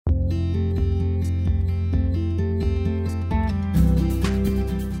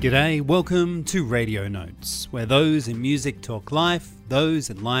G'day, welcome to Radio Notes, where those in music talk life,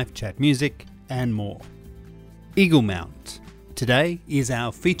 those in life chat music, and more. Eaglemont. Today is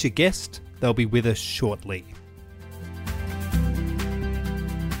our feature guest. They'll be with us shortly.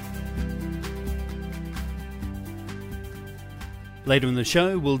 Later in the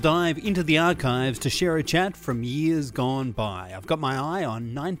show, we'll dive into the archives to share a chat from years gone by. I've got my eye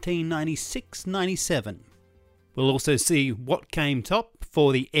on 1996-97. We'll also see what came top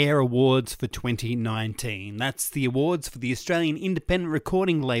for the AIR Awards for 2019. That's the awards for the Australian Independent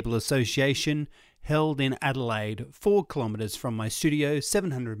Recording Label Association, held in Adelaide, 4 kilometres from my studio,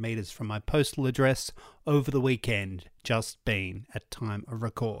 700 metres from my postal address, over the weekend, just been at time of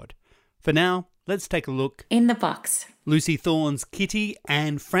record. For now, let's take a look in the box. Lucy Thorne's Kitty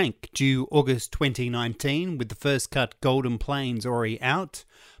and Frank, due August 2019, with the first cut Golden Plains already out.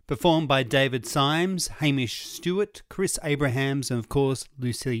 Performed by David Symes, Hamish Stewart, Chris Abrahams, and of course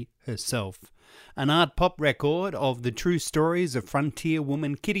Lucy herself. An art pop record of the true stories of frontier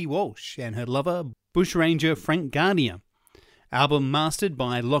woman Kitty Walsh and her lover bushranger Frank Gardner. Album mastered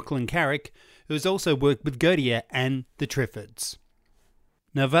by Lachlan Carrick, who has also worked with Godier and the Triffids.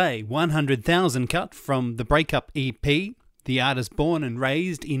 Nave, 100,000 cut from the Breakup EP. The artist, born and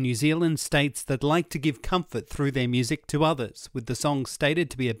raised in New Zealand, states that like to give comfort through their music to others, with the song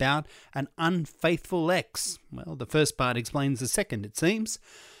stated to be about an unfaithful ex. Well, the first part explains the second, it seems.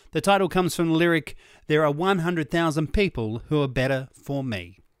 The title comes from the lyric, "There are 100,000 people who are better for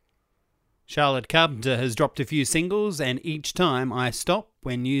me." Charlotte Carpenter has dropped a few singles, and each time I stop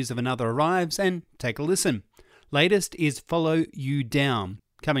when news of another arrives and take a listen. Latest is Follow You Down.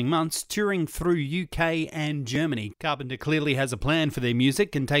 Coming months, touring through UK and Germany. Carpenter clearly has a plan for their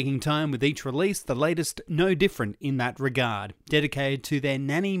music and taking time with each release, the latest no different in that regard. Dedicated to their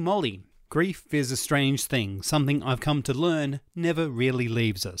nanny Molly. Grief is a strange thing, something I've come to learn never really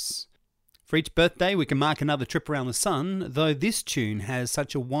leaves us. For each birthday we can mark another trip around the sun, though this tune has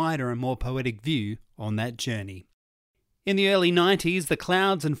such a wider and more poetic view on that journey. In the early 90s, the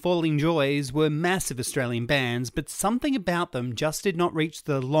Clouds and Falling Joys were massive Australian bands, but something about them just did not reach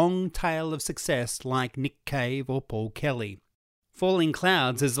the long tail of success like Nick Cave or Paul Kelly. Falling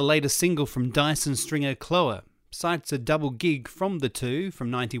Clouds is the latest single from Dyson Stringer Chloe. Cites a double gig from the two, from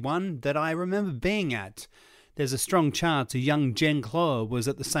 91, that I remember being at. There's a strong chance a young Jen Chloe was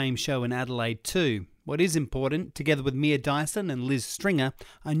at the same show in Adelaide too. What is important, together with Mia Dyson and Liz Stringer,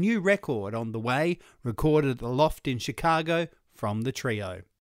 a new record on the way, recorded at the Loft in Chicago from the trio.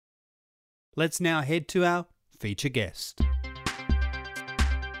 Let's now head to our feature guest.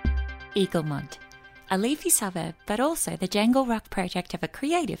 Eaglemont, a leafy suburb, but also the jangle rock project of a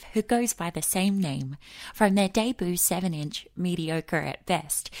creative who goes by the same name. From their debut 7-inch, mediocre at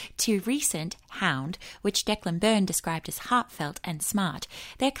best, to recent Hound, which Declan Byrne described as heartfelt and smart,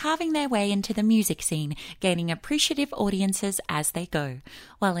 they're carving their way into the music scene, gaining appreciative audiences as they go.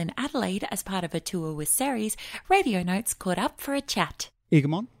 While in Adelaide, as part of a tour with Ceres, Radio Notes caught up for a chat.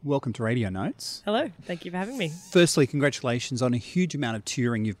 Eaglemont, welcome to Radio Notes. Hello, thank you for having me. Firstly, congratulations on a huge amount of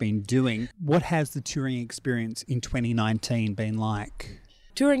touring you've been doing. What has the touring experience in 2019 been like?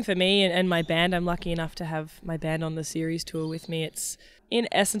 Touring for me and my band, I'm lucky enough to have my band on the Ceres tour with me. It's, in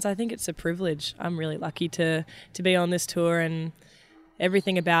essence, I think it's a privilege. I'm really lucky to be on this tour, and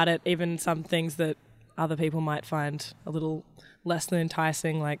everything about it, even some things that other people might find a little less than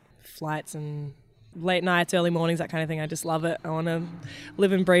enticing, like flights and late nights, early mornings, that kind of thing. I just love it. I want to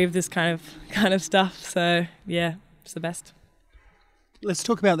live and breathe this kind of stuff. So yeah, it's the best. Let's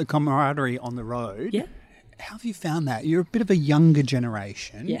talk about the camaraderie on the road. Yeah. How have you found that? You're a bit of a younger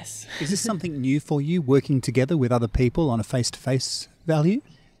generation. Yes. Is this something new for you, working together with other people on a face-to-face value?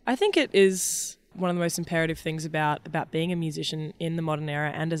 I think it is one of the most imperative things about being a musician in the modern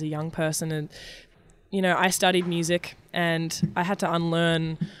era and as a young person. And you know, I studied music and I had to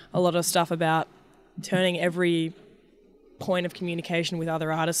unlearn a lot of stuff about turning every point of communication with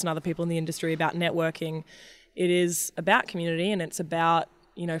other artists and other people in the industry about networking. It is about community, and it's about,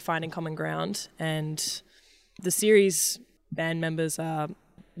 you know, finding common ground. And the Ceres band members,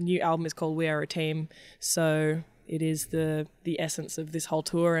 new album is called We Are a Team. So it is the essence of this whole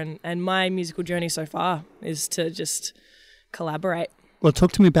tour, and my musical journey so far is to just collaborate. Well,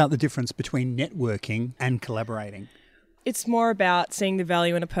 talk to me about the difference between networking and collaborating. It's more about seeing the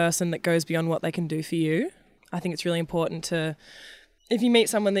value in a person that goes beyond what they can do for you. I think it's really important to, if you meet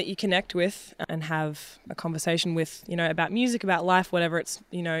someone that you connect with and have a conversation with, you know, about music, about life, whatever, it's,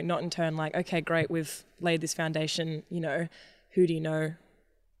 you know, not in turn like, okay, great, we've laid this foundation, you know, who do you know?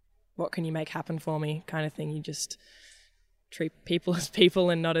 What can you make happen for me kind of thing. You just treat people as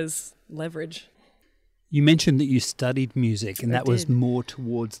people and not as leverage. You mentioned that you studied music, and I that was did. more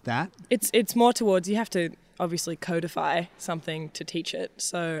towards that. It's more towards, you have to obviously codify something to teach it.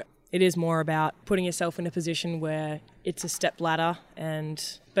 So it is more about putting yourself in a position where it's a step ladder,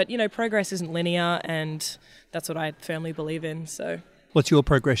 but progress isn't linear, and that's what I firmly believe in. So What's your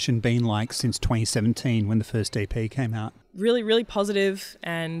progression been like since 2017 when the first EP came out? really, really positive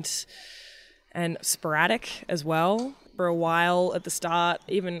and sporadic as well. For a while at the start,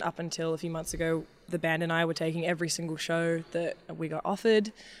 even up until a few months ago, the band and I were taking every single show that we got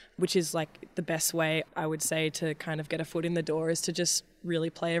offered, which is like the best way, I would say, to kind of get a foot in the door, is to just really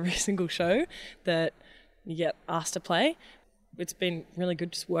play every single show that you get asked to play. It's been really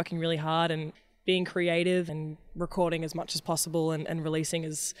good, just working really hard and being creative and recording as much as possible and releasing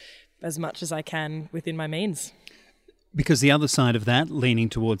as much as I can within my means. Because the other side of that, leaning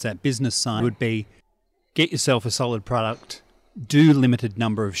towards that business side, would be get yourself a solid product, do limited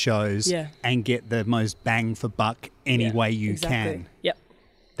number of shows, and get the most bang for buck any way you can. Yep.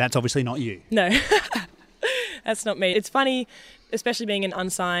 That's obviously not you. No, that's not me. It's funny, especially being an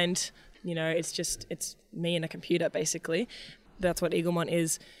unsigned, it's me and a computer, basically. That's what Eaglemont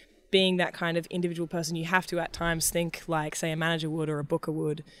is. Being that kind of individual person, you have to at times think like, say, a manager would or a booker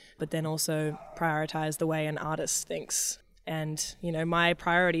would, but then also prioritize the way an artist thinks. And, my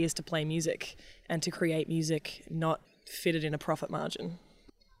priority is to play music and to create music, not fit it in a profit margin.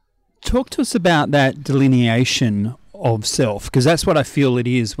 Talk to us about that delineation of self, because that's what I feel it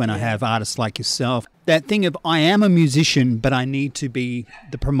is when I have artists like yourself. That thing of, I am a musician, but I need to be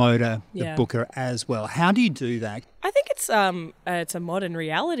the promoter, the booker as well. How do you do that? I think it's a modern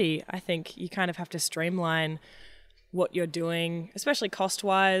reality. I think you kind of have to streamline what you're doing, especially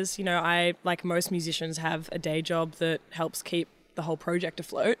cost-wise. I, like most musicians, have a day job that helps keep the whole project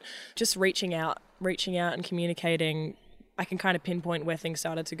afloat. Just reaching out and communicating, I can kind of pinpoint where things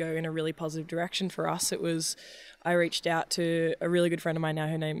started to go in a really positive direction for us. I reached out to a really good friend of mine now,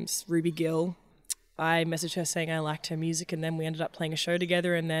 her name's Ruby Gill. I messaged her saying I liked her music, and then we ended up playing a show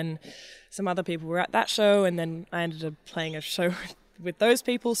together, and then some other people were at that show, and then I ended up playing a show with those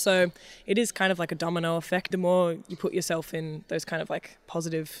people. So it is kind of like a domino effect. The more you put yourself in those kind of like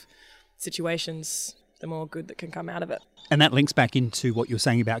positive situations, the more good that can come out of it. And that links back into what you're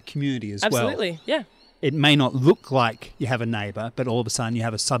saying about community as well. Absolutely, yeah. It may not look like you have a neighbour, but all of a sudden you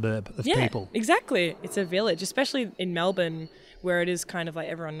have a suburb of people. Yeah, exactly. It's a village, especially in Melbourne, where it is kind of like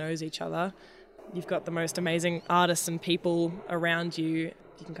everyone knows each other. You've got the most amazing artists and people around you.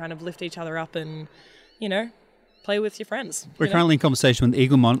 You can kind of lift each other up and, play with your friends. We're currently in conversation with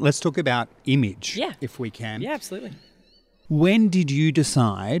Eaglemont. Let's talk about image, if we can. Yeah, absolutely. When did you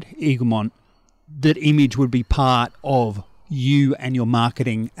decide, Eaglemont, that image would be part of you and your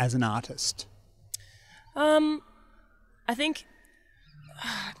marketing as an artist? I think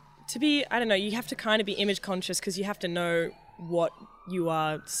you have to kind of be image conscious, because you have to know what you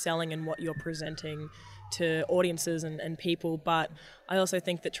are selling and what you're presenting to audiences and people. But I also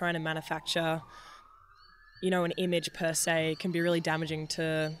think that trying to manufacture, an image per se can be really damaging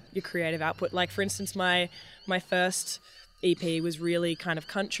to your creative output. Like, for instance, my first EP was really kind of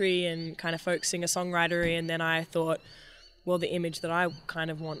country and kind of folk singer-songwritery, and then I thought, well, the image that I kind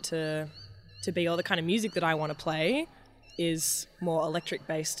of want to be, or the kind of music that I want to play, is more electric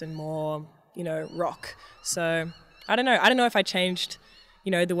based and more, rock. So I don't know if I changed,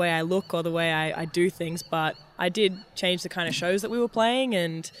 the way I look or the way I do things, but I did change the kind of shows that we were playing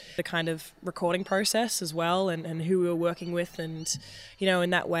and the kind of recording process as well, and who we were working with, and, in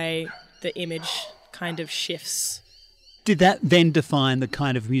that way the image kind of shifts. Did that then define the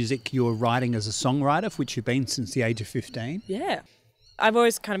kind of music you're writing as a songwriter, which you've been since the age of 15? Yeah. I've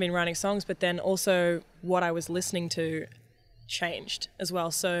always kind of been writing songs, but then also what I was listening to changed as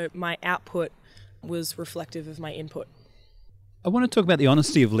well. So my output was reflective of my input. I want to talk about the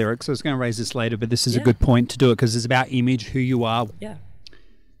honesty of lyrics. I was going to raise this later, but this is a good point to do it, because it's about image, who you are. Yeah.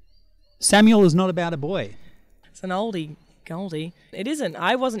 Samuel is not about a boy. It's an oldie goldie. It isn't.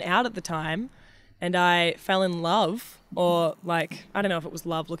 I wasn't out at the time, and I fell in love, or like, I don't know if it was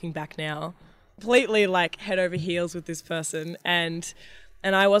love looking back now, completely like head over heels with this person, and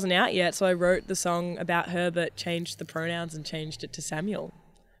I wasn't out yet, so I wrote the song about her but changed the pronouns and changed it to Samuel.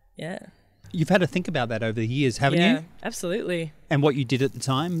 Yeah. You've had to think about that over the years, haven't you? Yeah, absolutely. And what you did at the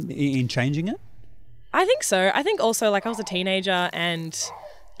time in changing it? I think so. I think also, like, I was a teenager, and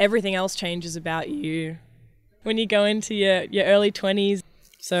everything else changes about you when you go into your early 20s.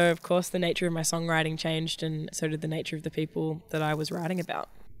 So, of course, the nature of my songwriting changed, and so did the nature of the people that I was writing about.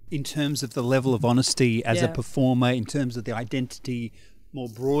 In terms of the level of honesty as a performer, in terms of the identity more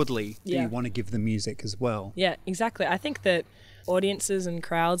broadly, do you want to give the music as well? Yeah, exactly. I think that audiences and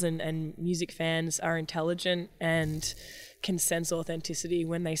crowds and music fans are intelligent and can sense authenticity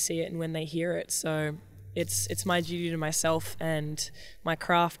when they see it and when they hear it. So it's my duty to myself and my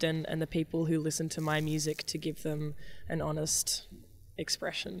craft and the people who listen to my music to give them an honest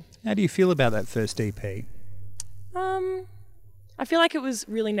expression. How do you feel about that first EP? I feel like it was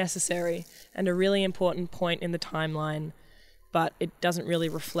really necessary and a really important point in the timeline, but it doesn't really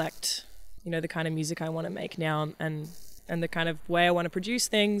reflect, the kind of music I want to make now and the kind of way I want to produce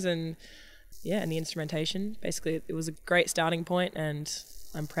things and the instrumentation. Basically, it was a great starting point and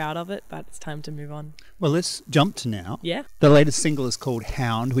I'm proud of it, but it's time to move on. Well, let's jump to now. Yeah. The latest single is called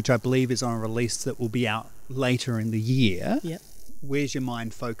Hound, which I believe is on a release that will be out later in the year. Yeah. Where's your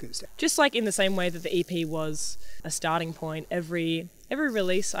mind focused? Just like in the same way that the EP was a starting point, every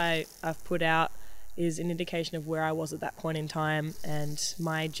release I've put out is an indication of where I was at that point in time and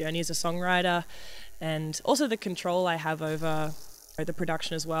my journey as a songwriter and also the control I have over the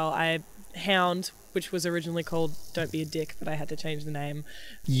production as well. Hound, which was originally called Don't Be a Dick, but I had to change the name.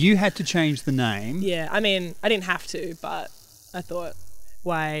 You had to change the name? Yeah, I mean, I didn't have to, but I thought,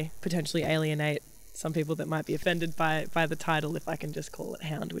 why potentially alienate some people that might be offended by the title if I can just call it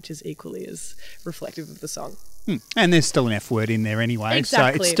Hound, which is equally as reflective of the song. And there's still an F word in there anyway,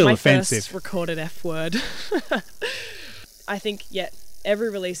 exactly. So it's still my offensive. First recorded F word. I think,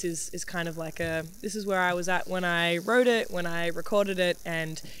 every release is kind of like this is where I was at when I wrote it, when I recorded it,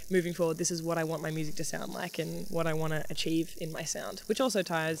 and moving forward, this is what I want my music to sound like and what I want to achieve in my sound, which also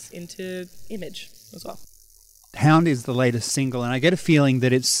ties into image as well. Hound is the latest single, and I get a feeling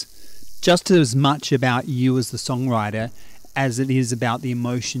that it's just as much about you as the songwriter as it is about the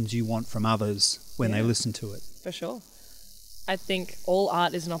emotions you want from others when they listen to it. For sure. I think all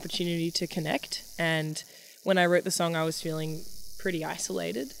art is an opportunity to connect, and when I wrote the song, I was feeling pretty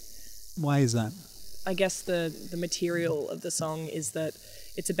isolated. Why is that? I guess the material of the song is that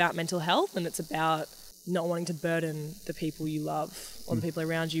it's about mental health and it's about not wanting to burden the people you love or the people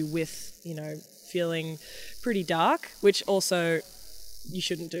around you with, feeling pretty dark, which also you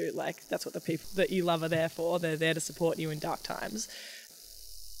shouldn't do. Like, that's what the people that you love are there for. They're there to support you in dark times.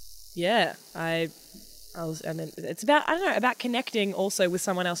 Yeah, and then it's about connecting also with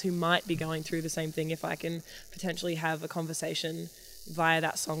someone else who might be going through the same thing. If I can potentially have a conversation via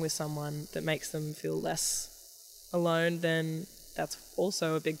that song with someone that makes them feel less alone, then that's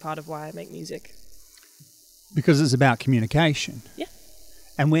also a big part of why I make music. Because it's about communication. Yeah.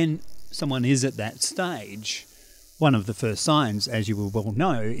 And when someone is at that stage, one of the first signs, as you will well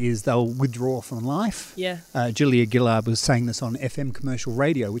know, is they'll withdraw from life. Yeah. Julia Gillard was saying this on FM commercial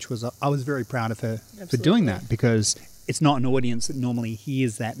radio, which was I was very proud of her for doing that, because it's not an audience that normally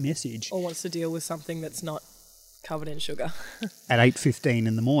hears that message. Or wants to deal with something that's not covered in sugar. At 8:15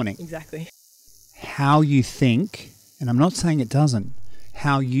 in the morning. Exactly. How you think, and I'm not saying it doesn't,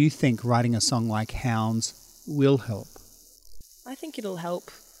 how you think writing a song like Hounds will help. I think it'll help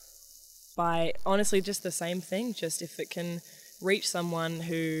by honestly just the same thing, just if it can reach someone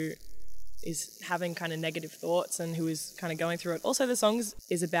who is having kind of negative thoughts and who is kind of going through it. Also, the song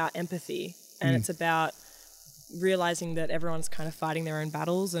is about empathy, and it's about realizing that everyone's kind of fighting their own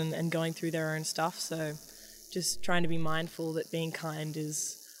battles and going through their own stuff. So just trying to be mindful that being kind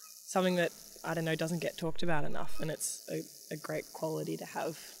is something that, doesn't get talked about enough, and it's a great quality to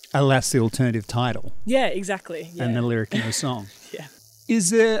have. Alas, the alternative title. Yeah, exactly. Yeah. And the lyric in the song. Yeah.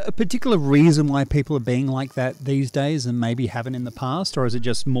 Is there a particular reason why people are being like that these days and maybe haven't in the past, or is it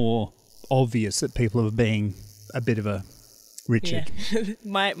just more obvious that people are being a bit of a Richard? Yeah.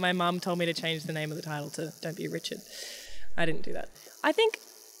 My mum told me to change the name of the title to Don't Be a Richard. I didn't do that. I think,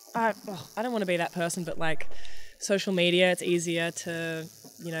 I don't want to be that person, but like social media, it's easier to,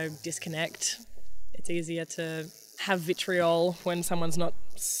 disconnect. It's easier to have vitriol when someone's not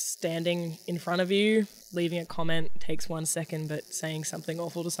standing in front of you. Leaving a comment takes 1 second, but saying something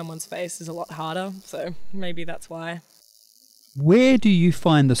awful to someone's face is a lot harder. So maybe that's why. Where do you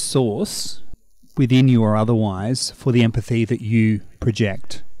find the source, within you or otherwise, for the empathy that you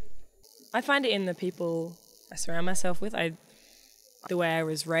project? I find it in the people I surround myself with. The way I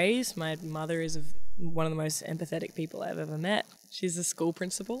was raised, my mother is one of the most empathetic people I've ever met. She's a school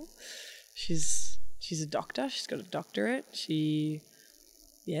principal. She's a doctor. She's got a doctorate. She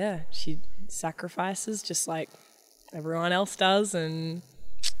sacrifices just like everyone else does, and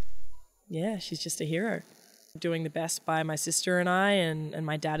she's just a hero. Doing the best by my sister and I, and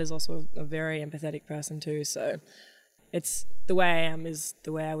my dad is also a very empathetic person too, so it's the way I am is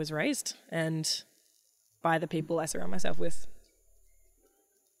the way I was raised and by the people I surround myself with.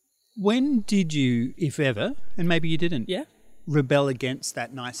 When did you, if ever, and maybe you didn't, rebel against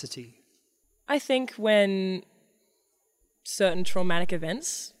that nicety? I think when certain traumatic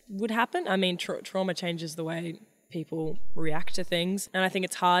events would happen. I mean, trauma changes the way people react to things. And I think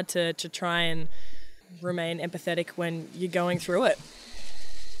it's hard to try and remain empathetic when you're going through it.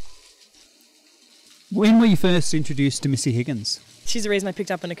 When were you first introduced to Missy Higgins? She's the reason I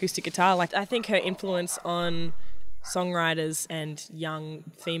picked up an acoustic guitar. Like, I think her influence on songwriters and young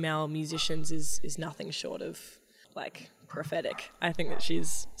female musicians is nothing short of, like, prophetic. I think that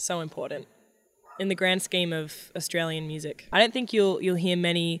she's so important in the grand scheme of Australian music. I don't think you'll hear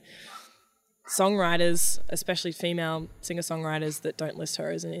many songwriters, especially female singer-songwriters, that don't list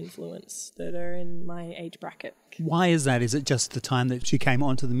her as an influence, that are in my age bracket. Why is that? Is it just the time that she came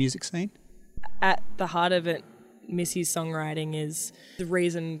onto the music scene? At the heart of it, Missy's songwriting is the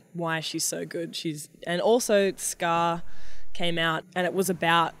reason why she's so good. And also Scar came out and it was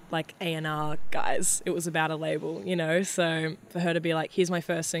about like A&R guys. It was about a label, you know. So for her to be like, here's my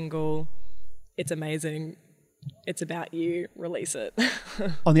first single, it's amazing, it's about you, release it.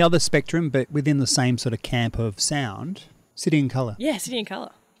 On the other spectrum, but within the same sort of camp of sound, City in Colour. Yeah, City in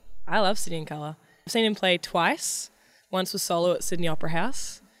Colour. I love City in Colour. I've seen him play twice. Once was solo at Sydney Opera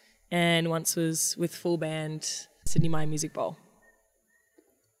House and once was with full band Sydney Myer Music Bowl.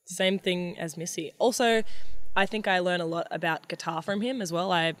 Same thing as Missy. Also, I think I learned a lot about guitar from him as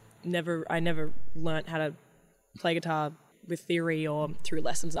well. I never learnt how to play guitar with theory or through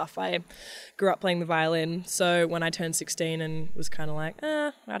lessons stuff. I grew up playing the violin, so when I turned 16 and was kind of like,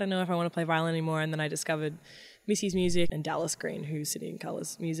 I don't know if I want to play violin anymore, and then I discovered Missy's music and Dallas Green, who's City in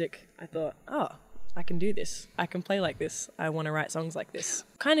Colour's music, I thought, I can do this. I can play like this. I want to write songs like this.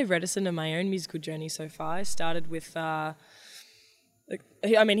 Kind of reticent of my own musical journey so far. I started with,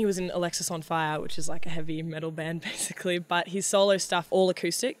 he was in Alexis on Fire, which is like a heavy metal band basically, but his solo stuff, all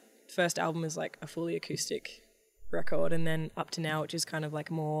acoustic. First album is like a fully acoustic record, and then up to now, which is kind of like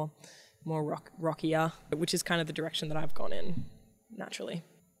more rockier, which is kind of the direction that I've gone in naturally.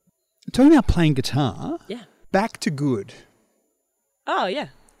 Talking about playing guitar, yeah. Back to Good. Oh, yeah.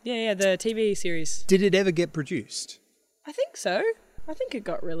 Yeah, the TV series. Did it ever get produced? I think so. I think it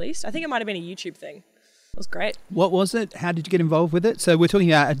got released. I think it might have been a YouTube thing. It was great. What was it? How did you get involved with it? So we're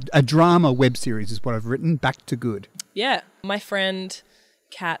talking about a drama web series is what I've written, Back to Good. Yeah. My friend,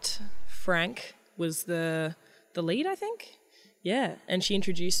 Kat Frank, was the lead, I think. Yeah. And she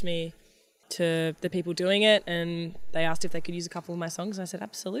introduced me to the people doing it, and they asked if they could use a couple of my songs, and I said,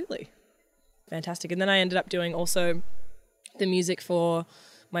 absolutely. Fantastic. And then I ended up doing also the music for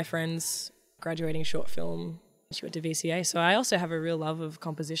my friend's graduating short film. She went to VCA. So I also have a real love of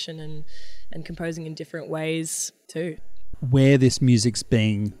composition and composing in different ways too. Where this music's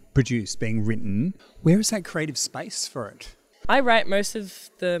being produced, being written, where is that creative space for it? I write most of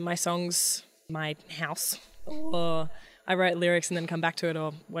my songs in my house, or I write lyrics and then come back to it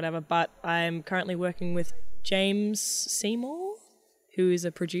or whatever. But I'm currently working with James Seymour, who is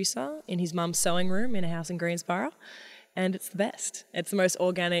a producer in his mum's sewing room in a house in Greensborough. And it's the best. It's the most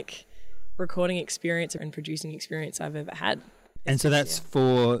organic recording experience and producing experience I've ever had. And so that's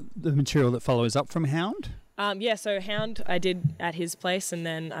for the material that follows up from Hound? So Hound I did at his place, and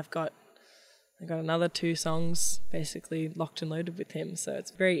then I got another 2 songs basically locked and loaded with him. So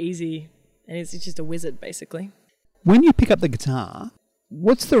it's very easy, and he's just a wizard basically. When you pick up the guitar,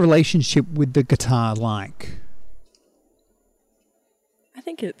 what's the relationship with the guitar like? I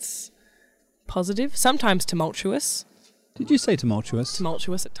think it's positive, sometimes tumultuous. Did you say tumultuous?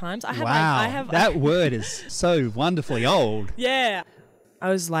 Tumultuous at times. That word is so wonderfully old. Yeah. I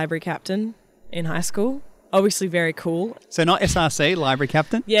was library captain in high school. Obviously very cool. So not SRC, library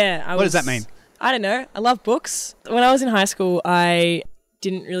captain? Yeah. What does that mean? I don't know. I love books. When I was in high school, I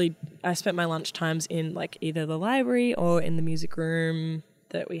spent my lunch times in like either the library or in the music room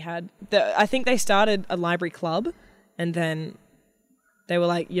that we had. I think they started a library club, and then they were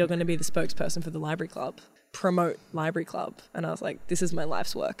like, you're going to be the spokesperson for the library club. Promote library club. And I was like, this is my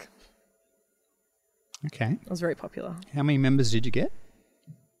life's work. Okay. It was very popular. How many members did you get?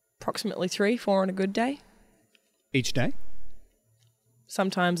 Approximately 3, 4 on a good day. Each day?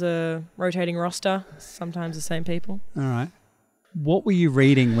 Sometimes a rotating roster, sometimes the same people. All right. What were you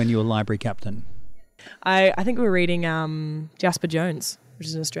reading when you were library captain? I think we were reading Jasper Jones, which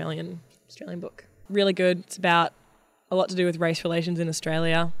is an Australian book. Really good. It's about a lot to do with race relations in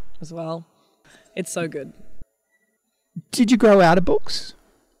Australia as well. It's so good. Did you grow out of books?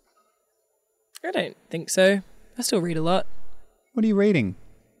 I don't think so. I still read a lot. What are you reading?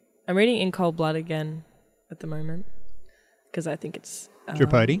 I'm reading In Cold Blood again at the moment because I think it's...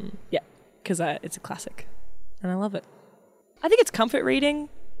 Tripodi? Yeah, because it's a classic and I love it. I think it's comfort reading.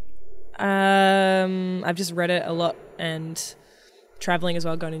 I've just read it a lot, and traveling as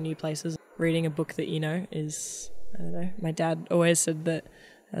well, going to new places. Reading a book that you know is I don't know. My dad always said that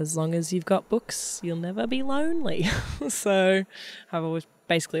as long as you've got books, you'll never be lonely. So I've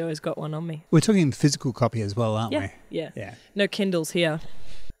basically always got one on me. We're talking physical copy as well, aren't we? Yeah. No Kindles here.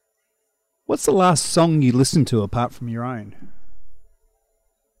 What's the last song you listened to apart from your own?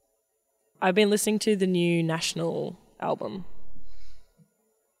 I've been listening to the new National album.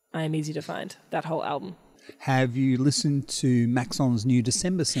 I Am Easy to Find, that whole album. Have you listened to Maxon's new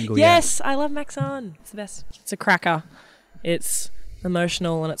December single yet? Yes, I love Maxon. It's the best. It's a cracker. It's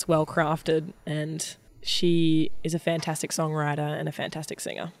emotional and it's well crafted, and she is a fantastic songwriter and a fantastic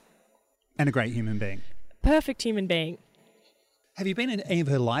singer. And a great human being. Perfect human being. Have you been in any of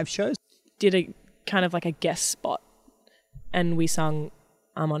her live shows? Did a kind of like a guest spot, and we sung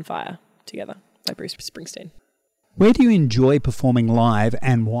I'm on Fire together by Bruce Springsteen. Where do you enjoy performing live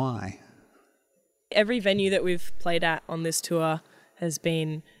and why? Every venue that we've played at on this tour has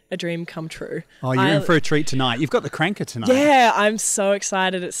been a dream come true. Oh, you're in for a treat tonight. You've got the Cranker tonight. Yeah, I'm so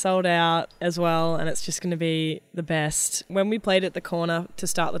excited. It's sold out as well, and it's just going to be the best. When we played at the Corner to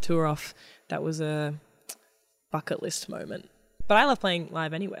start the tour off, that was a bucket list moment. But I love playing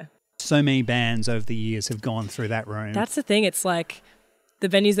live anywhere. So many bands over the years have gone through that room. That's the thing. It's like the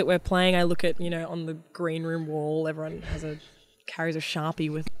venues that we're playing, I look at, on the green room wall, everyone carries a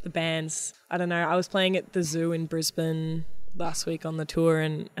Sharpie with the bands. I don't know. I was playing at the Zoo in Brisbane last week on the tour,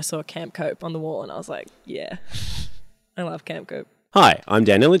 and I saw Camp Cope on the wall, and I was like, yeah, I love Camp Cope. Hi, I'm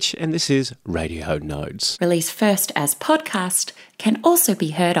Dan Illich, and this is Radio Nodes. Released first as podcast, can also be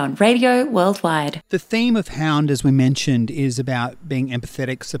heard on radio worldwide. The theme of Hound, as we mentioned, is about being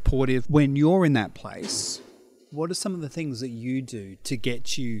empathetic, supportive. When you're in that place, what are some of the things that you do to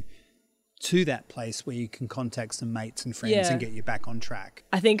get you to that place where you can contact some mates and friends and get you back on track?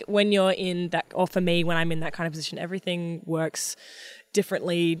 I think when you're in that, or for me, when I'm in that kind of position, everything works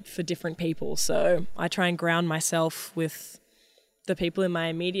differently for different people. So I try and ground myself with the people in my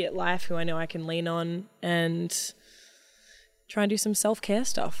immediate life who I know I can lean on, and try and do some self-care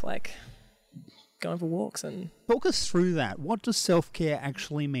stuff like going for walks. And talk us through that. What does self-care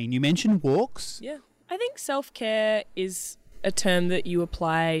actually mean? You mentioned walks. Yeah. I think self-care is a term that you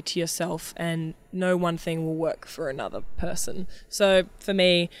apply to yourself, and no one thing will work for another person. So for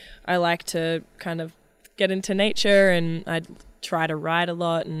me, I like to kind of get into nature, and I try to write a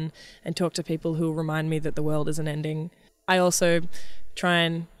lot and talk to people who remind me that the world isn't ending. I also try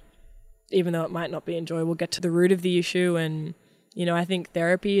and, even though it might not be enjoyable, get to the root of the issue. And, I think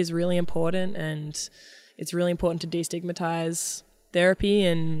therapy is really important, and it's really important to destigmatize therapy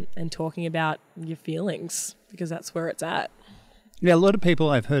and talking about your feelings, because that's where it's at. Yeah, a lot of people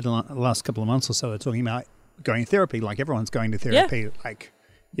I've heard the last couple of months or so are talking about going to therapy, like everyone's going to therapy.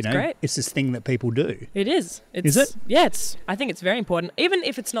 Yeah. It's this thing that people do. It is. Is it? Yeah, I think it's very important, even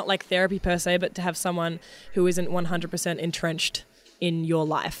if it's not like therapy per se, but to have someone who isn't 100% entrenched in your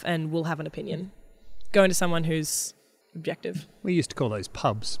life and will have an opinion. Going to someone who's objective. We used to call those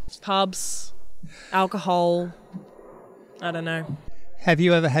pubs. Pubs, alcohol, I don't know. Have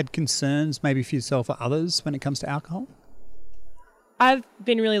you ever had concerns, maybe for yourself or others, when it comes to alcohol? I've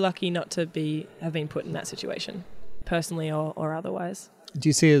been really lucky not to have been put in that situation, personally or otherwise. Do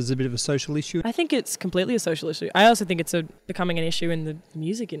you see it as a bit of a social issue? I think it's completely a social issue. I also think it's becoming an issue in the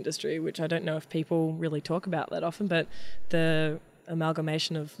music industry, which I don't know if people really talk about that often, but the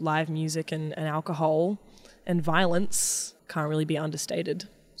amalgamation of live music and alcohol and violence can't really be understated.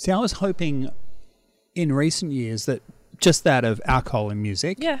 See, I was hoping in recent years that just that of alcohol and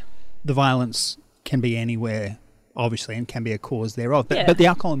music, the violence can be anywhere, obviously, and can be a cause thereof. But the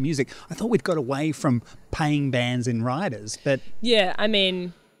alcohol and music, I thought we'd got away from paying bands and riders. But yeah, I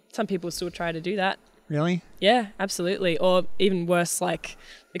mean, some people still try to do that. Really? Yeah, absolutely. Or even worse, like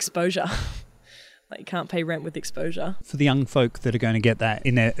exposure. Like you can't pay rent with exposure. For the young folk that are going to get that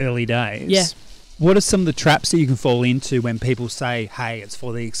in their early days, yeah. What are some of the traps that you can fall into when people say, hey, it's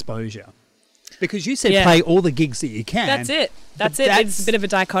for the exposure? Because you said play all the gigs that you can. That's it. It's a bit of a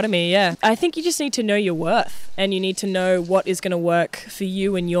dichotomy, yeah. I think you just need to know your worth, and you need to know what is going to work for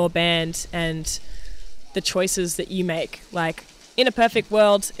you and your band and the choices that you make. Like, in a perfect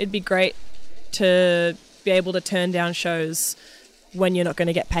world, it'd be great to be able to turn down shows when you're not going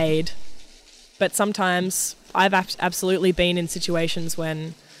to get paid. But sometimes I've absolutely been in situations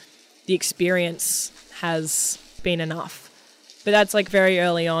when the experience has been enough. But that's like very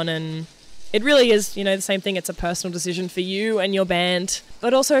early on, and it really is, the same thing. It's a personal decision for you and your band.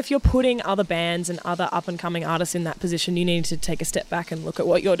 But also if you're putting other bands and other up-and-coming artists in that position, you need to take a step back and look at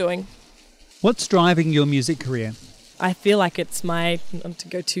what you're doing. What's driving your music career? I feel like it's not to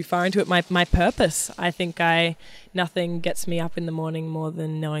go too far into it, my purpose. I think nothing gets me up in the morning more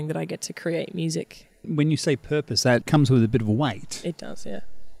than knowing that I get to create music When you say purpose, that comes with a bit of a weight. It does, yeah.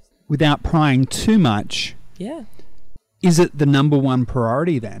 Without prying too much, Yeah. is it the number one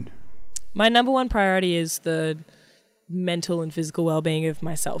priority then? My number one priority is the mental and physical well-being of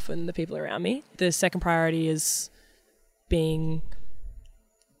myself and the people around me. The second priority is being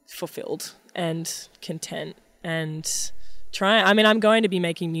fulfilled and content and I'm going to be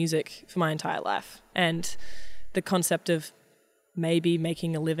making music for my entire life, and the concept of maybe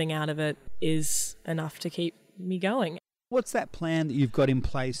making a living out of it is enough to keep me going. What's that plan that you've got in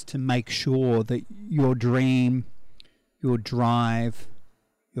place to make sure that your dream, your drive,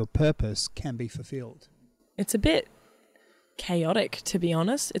 your purpose can be fulfilled? It's a bit chaotic, to be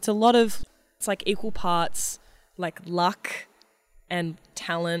honest. It's like equal parts like luck and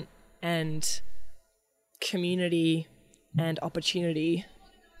talent and community and opportunity.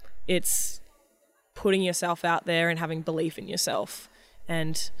 It's putting yourself out there and having belief in yourself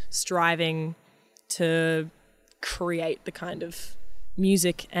and striving to create the kind of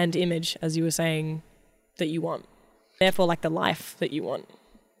music and image, as you were saying, that you want. Therefore, like the life that you want.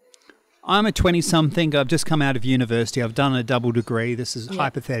 I'm a 20-something. I've just come out of university. I've done a double degree. This is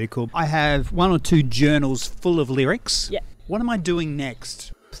hypothetical. I have 1 or 2 journals full of lyrics. Yeah. What am I doing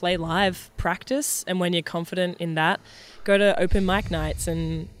next? Play live, practice, and when you're confident in that, go to open mic nights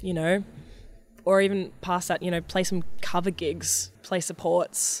and, or even past that, play some cover gigs, play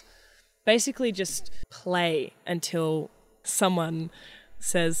supports. Basically just play until someone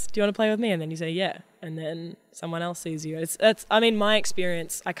says, do you want to play with me? And then you say, yeah. And then someone else sees you. It's my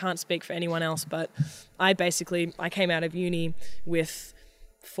experience, I can't speak for anyone else, but I came out of uni with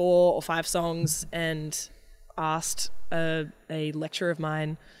 4 or 5 songs and asked a lecturer of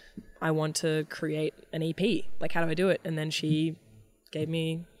mine, I want to create an EP. Like, how do I do it? And then she gave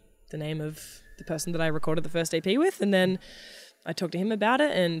me the name of the person that I recorded the first EP with. And then I talked to him about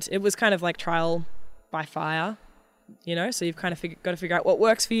it, and it was kind of like trial by fire, so you've kind of got to figure out what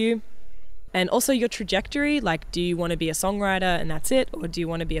works for you. And also your trajectory, like, do you want to be a songwriter and that's it? Or do you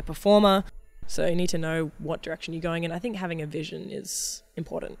want to be a performer? So you need to know what direction you're going in. I think having a vision is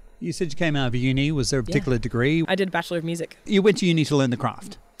important. You said you came out of uni. Was there a particular degree? I did a Bachelor of Music. You went to uni to learn the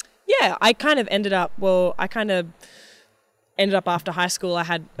craft? Yeah, I kind of ended up after high school. I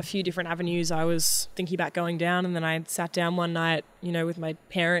had a few different avenues I was thinking about going down, and then I sat down one night, with my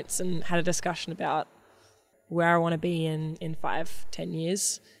parents and had a discussion about where I want to be in 5-10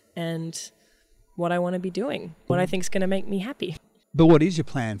 years and what I want to be doing, what I think is going to make me happy. But what is your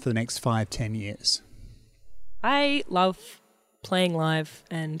plan for the next 5-10 years? I love playing live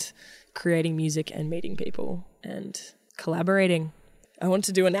and creating music and meeting people and collaborating. I want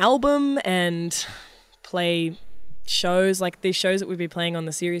to do an album and play shows. Like, these shows that we've been playing on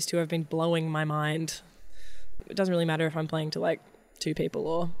the series tour have been blowing my mind. It doesn't really matter if I'm playing to like 2 people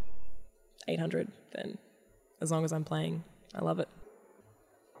or 800, then as long as I'm playing, I love it.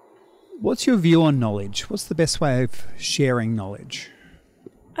 What's your view on knowledge? What's the best way of sharing knowledge?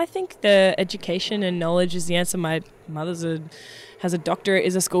 I think the education and knowledge is the answer. My mother has a doctorate,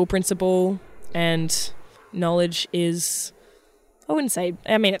 is a school principal, and knowledge is,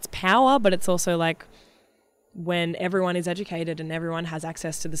 it's power, but it's also like when everyone is educated and everyone has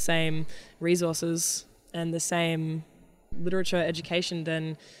access to the same resources and the same literature education,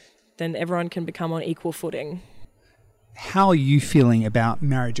 then everyone can become on equal footing. How are you feeling about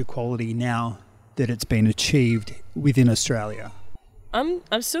marriage equality now that it's been achieved within Australia? I'm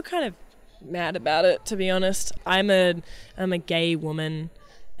still kind of mad about it, to be honest. I'm a gay woman,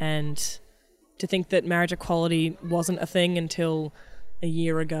 and to think that marriage equality wasn't a thing until a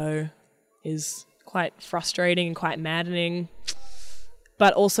year ago is quite frustrating and quite maddening.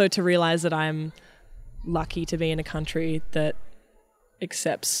 But also to realise that I'm lucky to be in a country that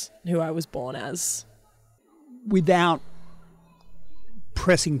accepts who I was born as. Without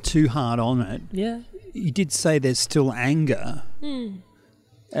pressing too hard on it, you did say there's still anger.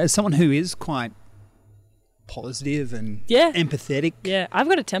 As someone who is quite positive and empathetic. Yeah, I've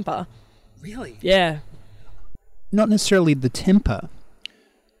got a temper. Really? Yeah. Not necessarily the temper,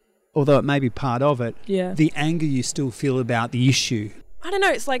 although it may be part of it. Yeah. The anger you still feel about the issue. I don't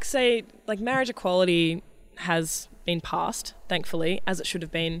know. It's like, say, like marriage equality has been passed, thankfully, as it should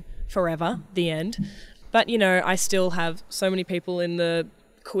have been forever, the end. But, I still have so many people in the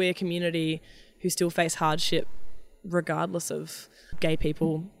queer community who still face hardship regardless of gay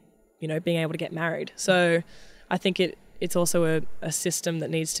people, being able to get married. So I think it's also a system that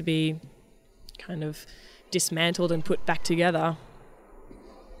needs to be kind of dismantled and put back together.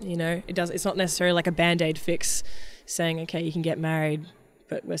 It's not necessarily like a Band-Aid fix saying, okay, you can get married,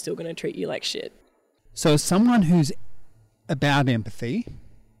 but we're still going to treat you like shit. So as someone who's about empathy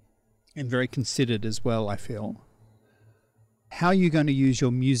And very considered as well, I feel. How are you going to use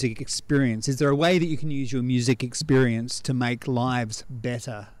your music experience? Is there a way that you can use your music experience to make lives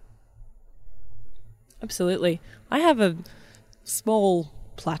better? Absolutely. I have a small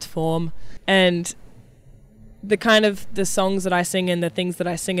platform, and the songs that I sing and the things that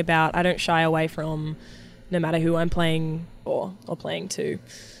I sing about, I don't shy away from, no matter who I'm playing or playing to.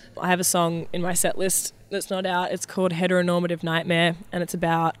 I have a song in my set list that's not out. It's called Heteronormative Nightmare, and it's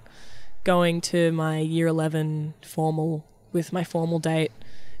about going to my year 11 formal with my formal date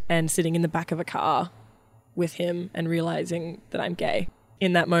and sitting in the back of a car with him and realizing that I'm gay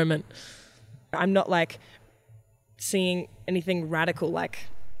in that moment. I'm not like singing anything radical, like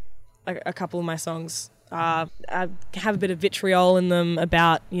a couple of my songs I have a bit of vitriol in them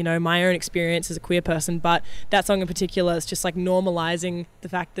about, you know, my own experience as a queer person, but that song in particular is just like normalizing the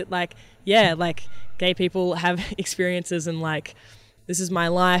fact that like, yeah, like gay people have experiences and like this is my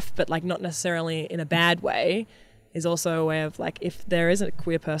life, but like not necessarily in a bad way, is also a way of like, if there is a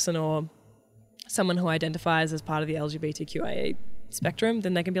queer person or someone who identifies as part of the LGBTQIA spectrum,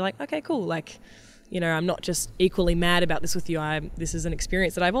 then they can be like, okay, cool, like, you know, I'm not just equally mad about this with you. This is an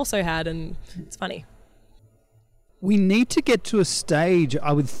experience that I've also had, and it's funny. We need to get to a stage,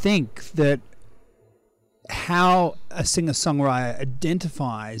 I would think, that how a singer-songwriter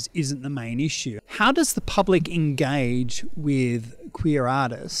identifies isn't the main issue. How does the public engage with queer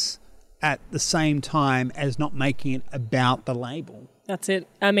artists at the same time as not making it about the label? That's it.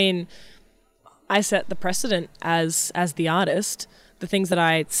 I mean, I set the precedent as the artist. The things that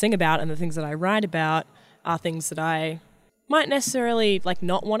I sing about and the things that I write about are things that I might necessarily like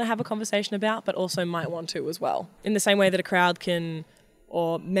not want to have a conversation about, but also might want to as well. In the same way that a crowd can,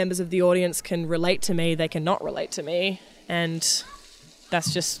 or members of the audience can relate to me, they can not relate to me, and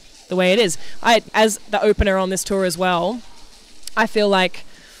that's just the way it is. As the opener on this tour as well, I feel like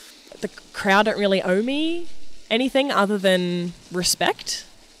the crowd don't really owe me anything other than respect.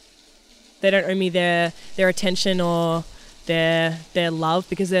 They don't owe me their attention or their love,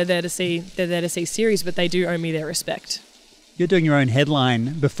 because they're there to see series, but they do owe me their respect. You're doing your own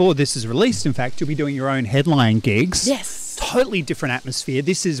headline. Before this is released, in fact, you'll be doing your own headline gigs. Yes. Totally different atmosphere.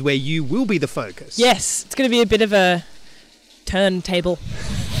 This is where you will be the focus. Yes. It's going to be a bit of a turntable.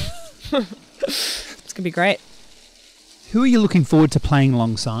 It's going to be great. Who are you looking forward to playing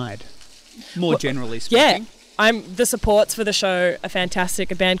alongside? More generally speaking. Yeah. The supports for the show are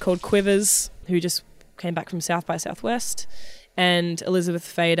fantastic. A band called Quivers, who just came back from South by Southwest, and Elizabeth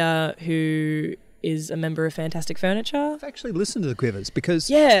Fader, who is a member of Fantastic Furniture. I've actually listened to the Quivers because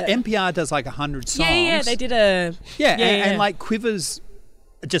NPR does like 100 songs. Yeah, they did a... And like Quivers,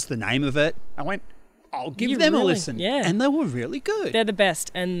 just the name of it, I went, I'll give them a listen. Yeah. And they were really good. They're the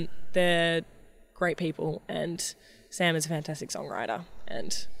best, and they're great people, and Sam is a fantastic songwriter,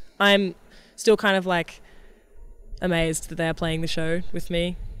 and I'm still kind of like amazed that they are playing the show with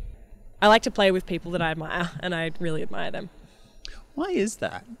me. I like to play with people that I admire, and I really admire them. Why is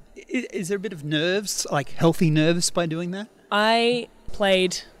that? Is there a bit of nerves, like healthy nerves by doing that? I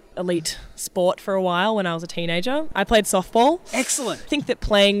played elite sport for a while when I was a teenager. I played softball. Excellent. I think that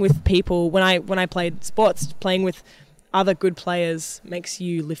playing with people, when I played sports, playing with other good players makes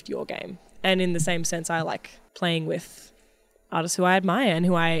you lift your game. And in the same sense, I like playing with artists who I admire and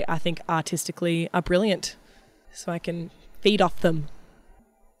who I think artistically are brilliant, so I can feed off them.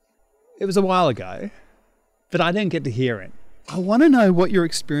 It was a while ago, but I didn't get to hear it. I want to know what your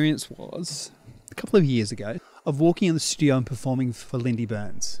experience was a couple of years ago of walking in the studio and performing for Lindy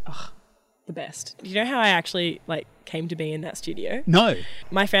Burns. Oh, the best. Do you know how I actually came to be in that studio? No.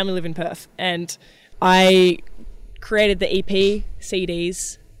 My family live in Perth, and I created the EP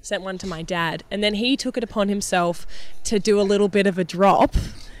CDs, sent one to my dad, and then he took it upon himself to do a little bit of a drop,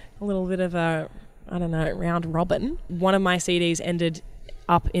 a little bit of a, I don't know, round robin. One of my CDs ended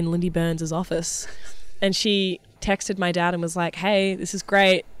up in Lindy Burns' office, and she texted my dad and was like, hey, this is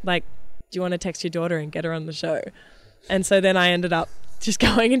great, like, do you want to text your daughter and get her on the show? And so then I ended up just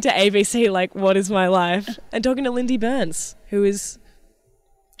going into ABC like, what is my life? And talking to Lindy Burns, who is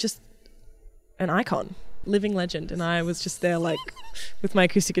just an icon, living legend. And I was just there like with my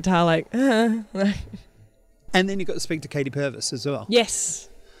acoustic guitar like, And then you got to speak to Katie Purvis as well. Yes,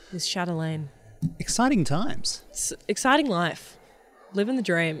 Miss Chatelaine. Exciting times. It's exciting life. Living the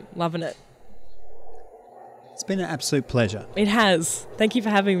dream, loving it. It's been an absolute pleasure. It has. Thank you for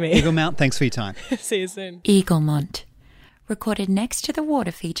having me. Eaglemont, thanks for your time. See you soon. Eaglemont. Recorded next to the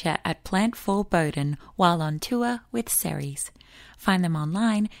water feature at Plant 4 Bowden while on tour with Ceres. Find them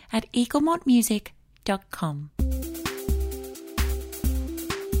online at eaglemontmusic.com.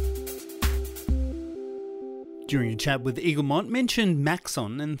 During a chat with Eaglemont, mentioned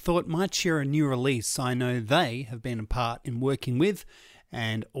Maxon and thought might share a new release I know they have been a part in working with,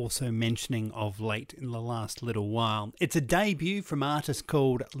 and also mentioning of late in the last little while. It's a debut from artist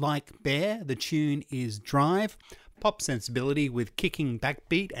called Like Bear. The tune is Drive. Pop sensibility with kicking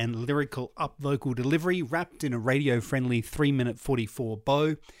backbeat and lyrical up-vocal delivery wrapped in a radio-friendly 3-minute 44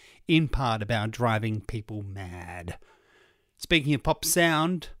 bow, in part about driving people mad. Speaking of pop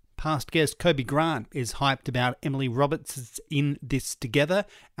sound, past guest Kobe Grant is hyped about Emily Roberts' In This Together,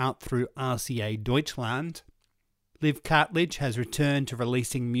 out through RCA Deutschland. Liv Cartledge has returned to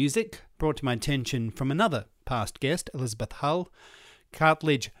releasing music, brought to my attention from another past guest, Elizabeth Hull.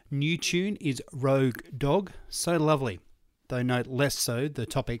 Cartledge's new tune is Rogue Dog. So lovely, though note less so the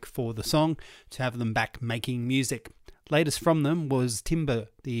topic for the song, to have them back making music. Latest from them was Timber,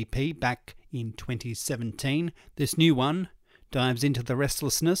 the EP, back in 2017. This new one dives into the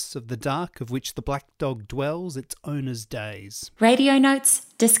restlessness of the dark of which the black dog dwells its owner's days. Radio Notes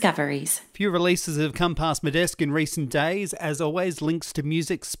Discoveries. Few releases have come past my desk in recent days. As always, links to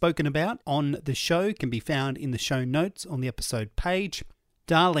music spoken about on the show can be found in the show notes on the episode page.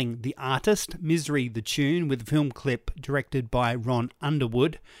 Darling the artist, Misery the tune, with a film clip directed by Ron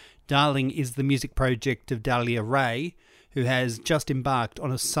Underwood. Darling is the music project of Dahlia Ray, who has just embarked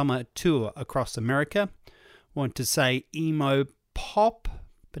on a summer tour across America. Want to say emo pop,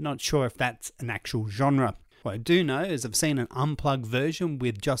 but not sure if that's an actual genre. What I do know is I've seen an unplugged version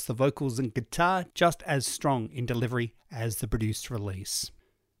with just the vocals and guitar, just as strong in delivery as the produced release.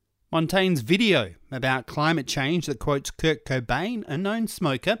 Montaigne's video about climate change that quotes Kurt Cobain, a known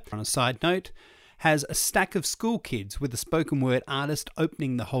smoker, on a side note, has a stack of school kids with a spoken word artist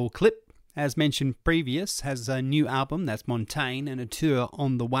opening the whole clip. As mentioned previous, has a new album, that's Montaigne, and a tour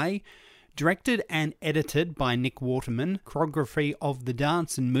on the way. Directed and edited by Nick Waterman, choreography of the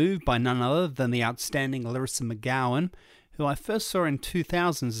dance and move by none other than the outstanding Larissa McGowan, who I first saw in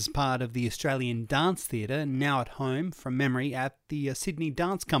 2000s as part of the Australian Dance Theatre, now at home from memory at the Sydney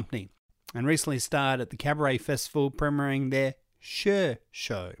Dance Company, and recently starred at the Cabaret Festival premiering their Sure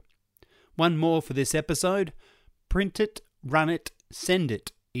show. One more for this episode, Print It, Run It, Send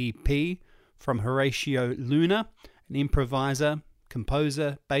It EP from Horatio Luna, an improviser,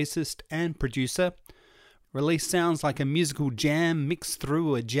 composer, bassist and producer. Release sounds like a musical jam mixed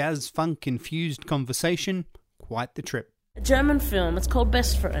through a jazz-funk infused conversation. Quite the trip. A German film, it's called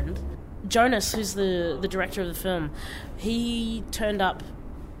Best Friend. Jonas, who's the director of the film, he turned up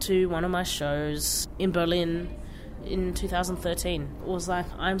to one of my shows in Berlin in 2013. It was like,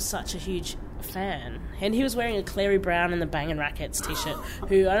 I'm such a huge fan. And he was wearing a Clary Brown and the Bangin' Rackets t-shirt,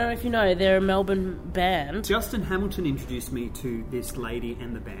 who, I don't know if you know, they're a Melbourne band. Justin Hamilton introduced me to this lady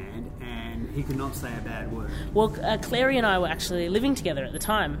and the band, and he could not say a bad word. Well, Clary and I were actually living together at the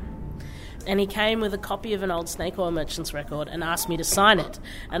time. And he came with a copy of an old Snake Oil Merchants record and asked me to sign it.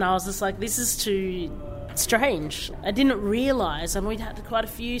 And I was just like, this is too strange. I didn't realise, and we'd had quite a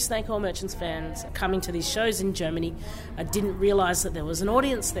few Snake Oil Merchants fans coming to these shows in Germany. I didn't realise that there was an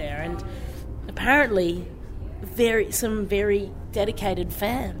audience there, and apparently some very dedicated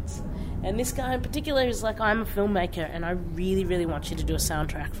fans. And this guy in particular is like, I'm a filmmaker and I really, really want you to do a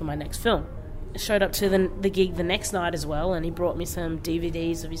soundtrack for my next film. I showed up to the gig the next night as well, and he brought me some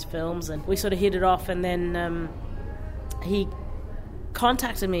DVDs of his films, and we sort of hit it off. And then he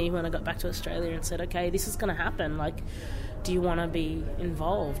contacted me when I got back to Australia and said, okay, this is going to happen, like, do you want to be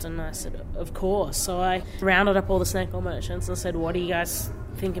involved? And I said, of course. So I rounded up all the Snake Oil Merchants and said, what do you guys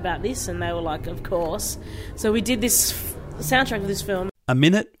think about this? And they were like, of course. So we did this soundtrack of this film. A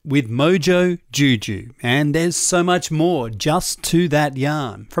Minute with Mojo Juju, and there's so much more just to that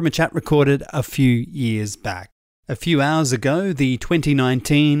yarn from a chat recorded a few years back. A few hours ago, the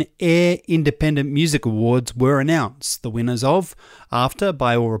 2019 Air Independent Music Awards were announced, the winners of, after,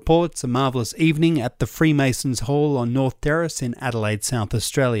 by all reports, a marvellous evening at the Freemasons Hall on North Terrace in Adelaide, South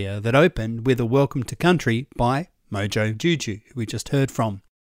Australia, that opened with a welcome to country by Mojo Juju, who we just heard from.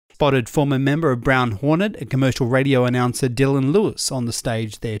 Spotted former member of Brown Hornet and commercial radio announcer Dylan Lewis on the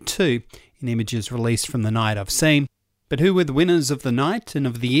stage there too, in images released from the night I've seen. But who were the winners of the night and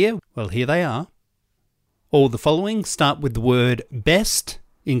of the year? Well, here they are. All the following start with the word best,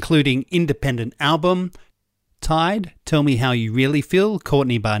 including independent album, Tide, Tell Me How You Really Feel,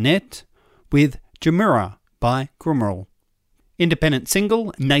 Courtney Barnett, with Jamura by Grummerl. Independent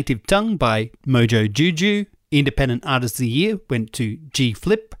single, Native Tongue by Mojo Juju. Independent Artist of the Year went to G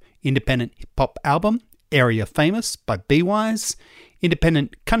Flip. Independent Hip Hop Album, Area Famous by B-Wise.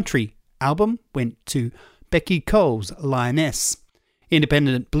 Independent Country Album went to Becky Cole's Lioness.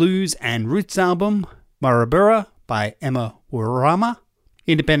 Independent Blues and Roots Album, Marabura by Emma Warama.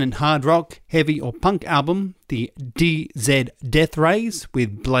 Independent hard rock, heavy or punk album, the DZ Death Rays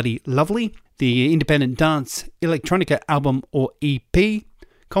with Bloody Lovely. The independent dance electronica album or EP,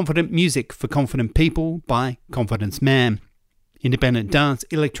 Confident Music for Confident People by Confidence Man. Independent dance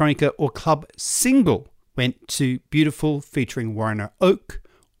electronica or club single went to Beautiful featuring Warner Oak,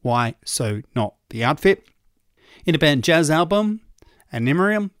 Why So Not the Outfit. Independent jazz album,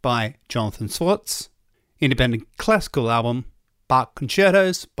 Anemorium by Jonathan Swartz. Independent classical album, Bach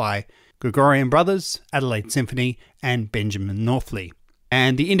Concertos by Gregorian Brothers, Adelaide Symphony and Benjamin Northley.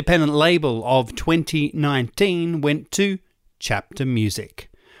 And the independent label of 2019 went to Chapter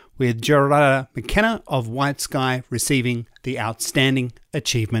Music, with Gerarda McKenna of White Sky receiving the Outstanding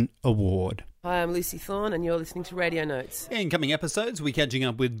Achievement Award. Hi, I'm Lucy Thorne, and you're listening to Radio Notes. In coming episodes, we're catching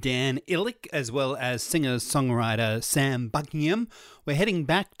up with Dan Illick, as well as singer-songwriter Sam Buckingham. We're heading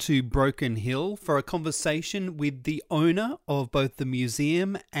back to Broken Hill for a conversation with the owner of both the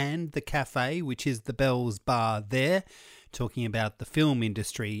museum and the cafe, which is the Bells Bar there, talking about the film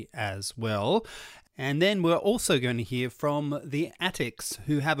industry as well. And then we're also going to hear from the Attics,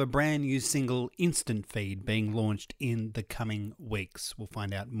 who have a brand new single, Instant Feed, being launched in the coming weeks. We'll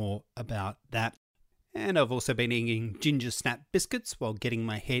find out more about that. And I've also been eating ginger snap biscuits while getting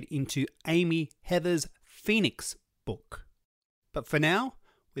my head into Amy Heather's Phoenix book. But for now,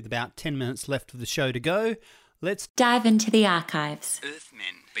 with about 10 minutes left of the show to go, let's dive into the archives.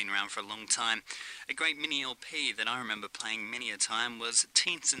 Earthmen, been around for a long time. A great mini LP that I remember playing many a time was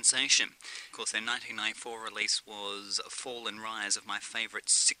Teen Sensation. Of course, their 1994 release was A Fall and Rise of my favourite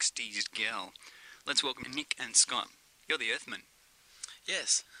 60s girl. Let's welcome Nick and Scott. You're the Earthmen.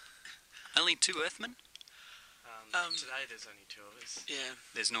 Yes. Only two Earthmen? Today there's only two of us. Yeah.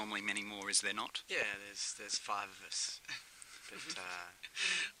 There's normally many more, is there not? Yeah, there's five of us. But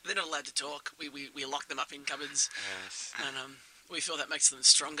they're not allowed to talk. We lock them up in cupboards. Yes. And we feel that makes them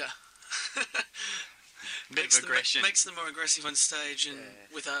stronger. Bit of aggression. Makes them more aggressive on stage and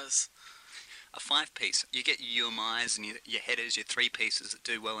with us. A 5-piece. You get your UMIs and your headers, your 3 pieces that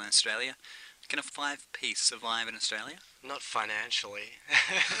do well in Australia. Can a 5-piece survive in Australia? Not financially.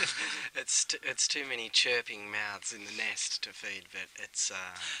 It's too many chirping mouths in the nest to feed, but it's...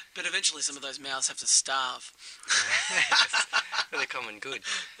 But eventually some of those mouths have to starve. For the common good.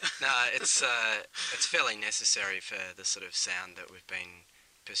 No, it's fairly necessary for the sort of sound that we've been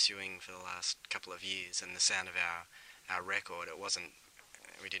pursuing for the last couple of years, and the sound of our record.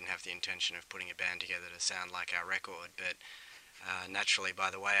 We didn't have the intention of putting a band together to sound like our record, but... naturally, by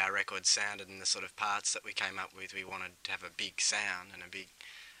the way our record sounded and the sort of parts that we came up with, we wanted to have a big sound and a big,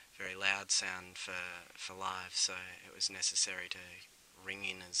 very loud sound for live, so it was necessary to ring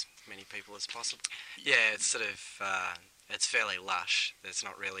in as many people as possible. Yeah, it's sort of, it's fairly lush. There's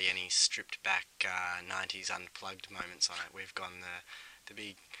not really any stripped back 90s unplugged moments on it. We've gone the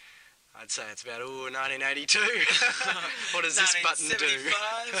big... I'd say it's about, 1982. What does this button do?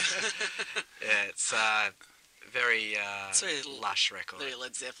 Yeah, it's... very lush record. Very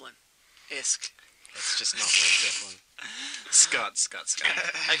Led Zeppelin-esque. It's just not Led Zeppelin. Scott.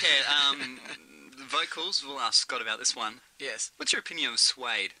 Okay, the vocals, we'll ask Scott about this one. Yes. What's your opinion of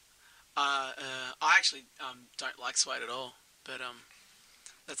Suede? I actually don't like Suede at all, but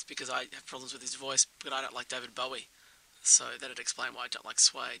that's because I have problems with his voice, but I don't like David Bowie. So that'd explain why I don't like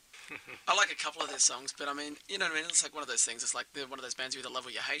Suede. I like a couple of their songs, but I mean, you know what I mean? It's like one of those things. It's like they're one of those bands you either love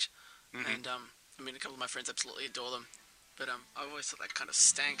or you hate. Mm-hmm. And I mean, a couple of my friends absolutely adore them, but I always thought that kind of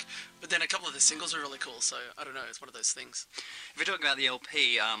stank. But then a couple of the singles are really cool, so I don't know, it's one of those things. If we're talking about the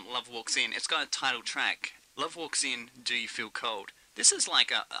LP, Love Walks In, it's got a title track, Love Walks In, Do You Feel Cold? This is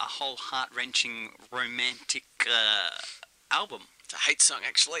like a whole heart-wrenching, romantic album. It's a hate song,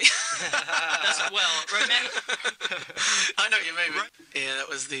 actually. Romantic. I know what you mean. Yeah, that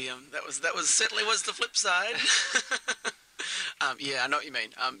was the that was certainly was the flip side. Yeah, I know what you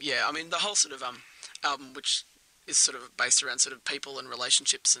mean. Yeah, I mean the whole sort of album, which is sort of based around sort of people and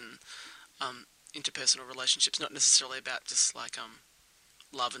relationships and interpersonal relationships, not necessarily about just like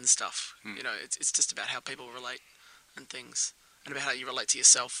love and stuff. You know, it's just about how people relate and things, and about how you relate to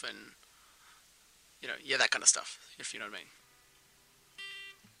yourself and, you know, yeah, that kind of stuff, if you know what I mean.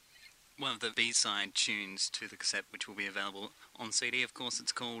 One of the B-side tunes to the cassette, which will be available on CD, of course,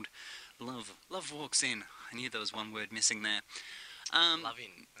 it's called Love. Love Walks In. I knew there was one word missing there.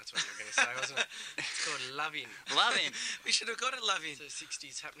 Lovin', that's what you were going to say, wasn't it? It's called Lovin'. Lovin'. We should have got it, Lovin'. So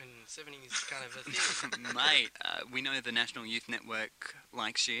 60s happening, 70s kind of a thing. Mate, we know the National Youth Network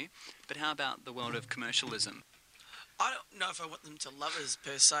likes you, but how about the world of commercialism? I don't know if I want them to love us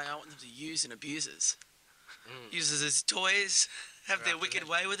per se. I want them to use and abuse us. Use us as toys, have their wicked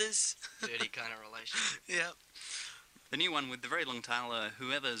way with us. Dirty kind of relationship. Yeah. The new one with the very long title,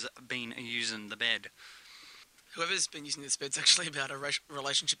 Whoever's Been Using the Bed. Whoever's been using this bed's actually about a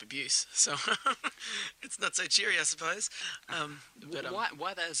relationship abuse, so it's not so cheery, I suppose. But,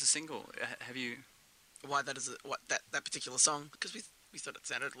 why that as a single? Have you... Why that is that particular song? Because we thought it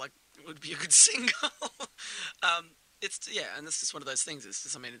sounded like it would be a good single. And it's just one of those things. It's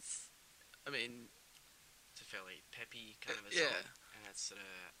just, it's a fairly peppy kind of a song, and it's sort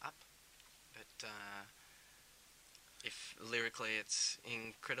of up, but if lyrically it's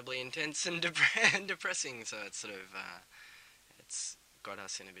incredibly intense and depressing, so it's sort of it's got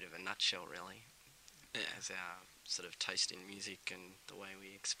us in a bit of a nutshell, really. Yeah, as our sort of taste in music and the way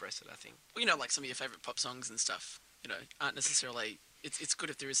we express it, I think. Well, like some of your favourite pop songs and stuff, aren't necessarily... It's good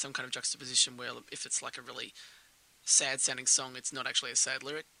if there is some kind of juxtaposition where if it's like a really sad-sounding song, it's not actually a sad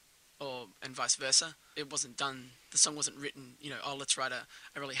lyric, and vice versa. It wasn't done... The song wasn't written, let's write a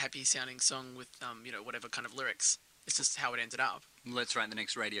really happy-sounding song with, whatever kind of lyrics. It's just how it ended up. Let's write the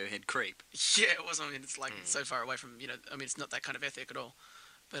next Radiohead Creep. Yeah, it was. It's like so far away from, it's not that kind of ethic at all.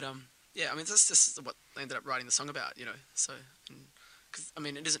 But, that's just what I ended up writing the song about, So, because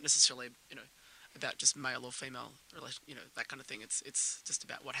it isn't necessarily, about just male or female relation, that kind of thing. It's just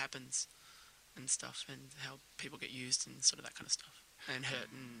about what happens and stuff, and how people get used and sort of that kind of stuff, and hurt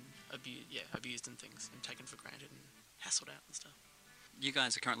and abused and things, and taken for granted and hassled out and stuff. You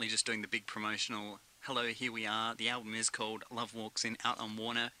guys are currently just doing the big promotional. Hello, here we are. The album is called Love Walks In, out on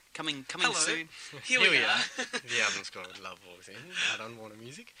Warner. Coming soon. Here we are. The album's called Love Walks In, out on Warner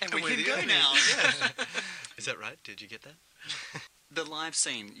Music. And we can go now. Yeah. Is that right? Did you get that? The live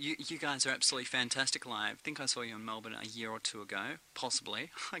scene. You guys are absolutely fantastic live. I think I saw you in Melbourne a year or two ago, possibly.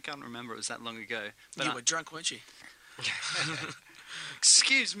 I can't remember. It was that long ago. But you were drunk, weren't you?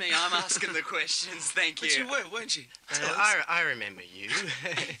 Excuse me, I'm asking the questions, thank you. But you were, weren't you? I remember you.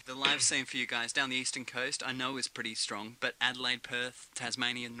 The live scene for you guys down the eastern coast, I know is pretty strong, but Adelaide, Perth,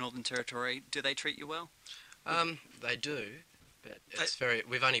 Tasmania, Northern Territory, do they treat you well? They do, but it's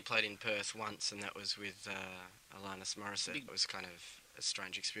we've only played in Perth once, and that was with Alanis Morissette. It was kind of a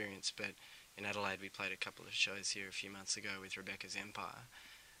strange experience, but in Adelaide we played a couple of shows here a few months ago with Rebecca's Empire.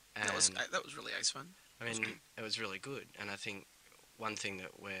 And that was really ace fun. It was really good, and I think one thing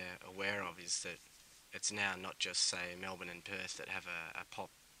that we're aware of is that it's now not just, say, Melbourne and Perth that have a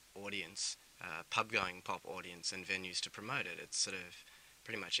pop audience, pub-going pop audience and venues to promote it. It's sort of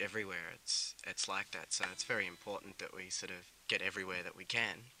pretty much everywhere it's like that. So it's very important that we sort of get everywhere that we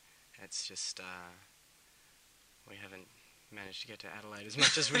can. It's just we haven't managed to get to Adelaide as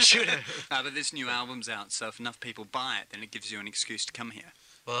much as we should have. But this new album's out, so if enough people buy it, then it gives you an excuse to come here.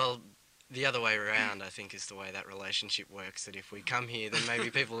 Well, the other way around, I think, is the way that relationship works, that if we come here, then maybe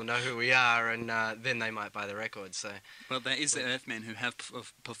people will know who we are, and then they might buy the record. So, well, there is the Earthmen who have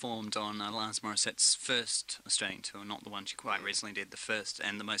performed on Alanis Morissette's first Australian tour, not the one she quite recently did, the first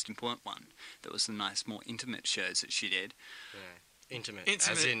and the most important one. That was the nice, more intimate shows that she did. Yeah, intimate.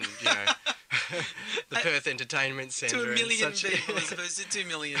 As in, the Perth Entertainment Centre. 2 million people as opposed to 2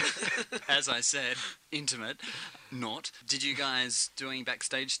 million. As I said, intimate. Not. Did you guys do any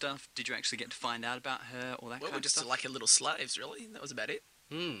backstage stuff? Did you actually get to find out about her or that kind of stuff? Well, we're just like her little slaves, really. That was about it.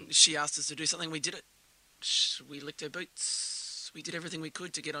 She asked us to do something, we did it. We licked her boots. We did everything we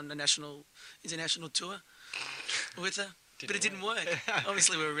could to get on the international tour with her. But it didn't work.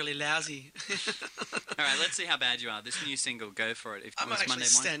 Obviously, we were really lousy. All right, let's see how bad you are. This new single, Go For It. I might actually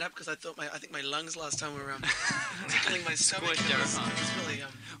stand up because I think my lungs last time were tickling my stomach. It was really,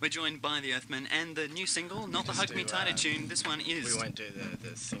 We're joined by the Earthmen and the new single, not the Hug Me Tighter tune. This one is... We won't do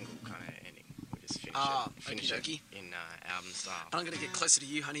the single kind of ending. We just finish it in album style. I'm going to get closer to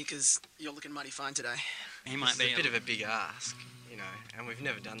you, honey, because you're looking mighty fine today. He might be a bit of a big ask. And we've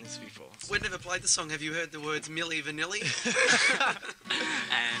never done this before. We've never played the song. Have you heard the words Milli Vanilli?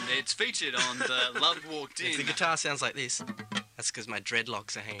 And it's featured on the Love Walked In. If the guitar sounds like this, that's because my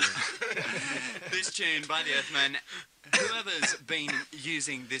dreadlocks are hanging. This tune by the Earthmen. Whoever's been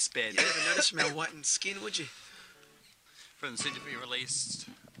using this bed. You'd never notice from our whitened skin, would you? From the soon to be released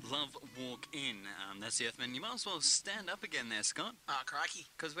Love Walk In. That's the Earthmen. You might as well stand up again there, Scott. Crikey.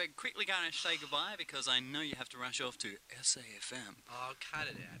 Because we're quickly going to say goodbye because I know you have to rush off to SAFM. Oh, cut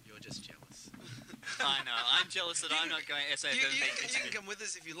it out. You're just jealous. I know. I'm jealous that I'm not going to SAFM. You can come with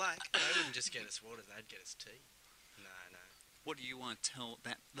us if you like. They wouldn't just get us water. They'd get us tea. No. What do you want to tell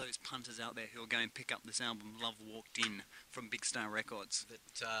those punters out there who are going to pick up this album, Love Walked In, from Big Star Records? That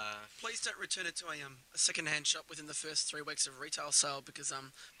please don't return it to a second-hand shop within the first 3 weeks of retail sale because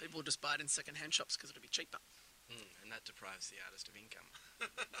people will just buy it in second-hand shops because it'll be cheaper. And that deprives the artist of income.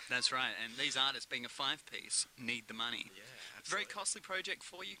 That's right. And these artists, being a 5-piece, need the money. Yeah, Very absolutely. costly project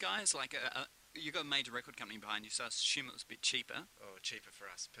for you guys. Like, you got a major record company behind you, so I assume it was a bit cheaper. Or cheaper for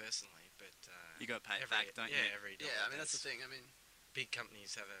us personally, but You got to pay it every- back, don't yeah, you? every dollar Yeah, I mean that's the does. thing. I mean, Big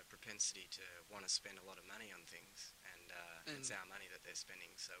companies have a propensity to want to spend a lot of money on things, and it's our money that they're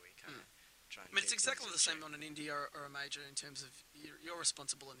spending, so we kind of try and it's keep exactly things the in same check. on an indie or a major in terms of you're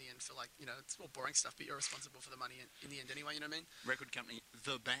responsible in the end for it's all boring stuff, but you're responsible for the money in the end anyway. You know what I mean? Record company,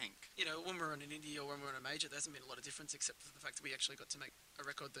 the bank. You know, when we're on an indie or when we're on a major, there hasn't been a lot of difference except for the fact that we actually got to make a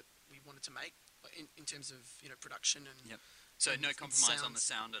record that we wanted to make in terms of production and. Yep. So no and compromise on the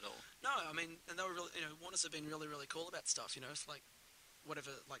sounds. sound at all. No, I mean, and they were really, Warners have been really, really cool about stuff. It's like whatever,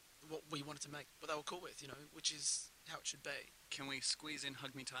 like what we wanted to make, what they were cool with. Which is how it should be. Can we squeeze in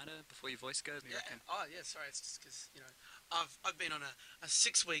Hug Me Tighter before your voice goes? You reckon? Oh yeah. Sorry, it's just because I've been on a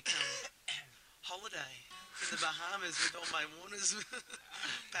 6-week holiday in the Bahamas with all my Warners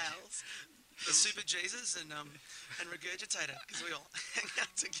pals, the Super Jesus and Regurgitator, because we all hang out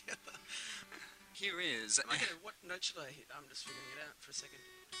together. Here is. What note should I hit? I'm just figuring it out for a second.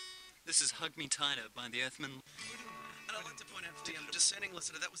 This is Hug Me Tighter by the Earthmen. And I'd like to point out for the discerning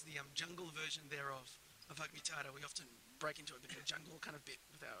listener, that was the jungle version thereof of Hug Me Tighter. We often break into a bit of a jungle kind of bit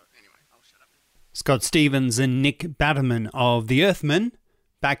with our... Anyway, I'll shut up. Scott Stevens and Nick Batterman of the Earthmen,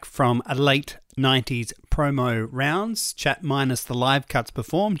 back from a late 90s promo rounds, chat minus the live cuts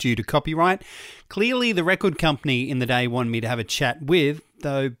performed due to copyright. Clearly the record company in the day wanted me to have a chat with,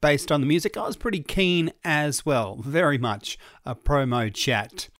 though based on the music I was pretty keen as well. Very much a promo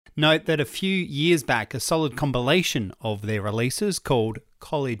chat. Note that a few years back a solid compilation of their releases called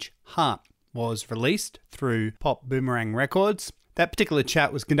College Heart was released through Pop Boomerang Records. That particular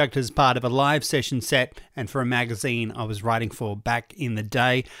chat was conducted as part of a live session set and for a magazine I was writing for back in the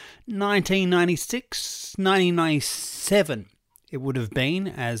day, 1996, 1997 it would have been,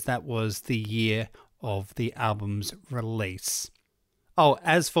 as that was the year of the album's release. Oh,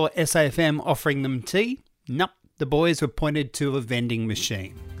 as for SAFM offering them tea, nope, the boys were pointed to a vending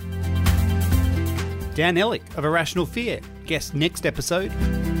machine. Dan Ellick of Irrational Fear, guest next episode.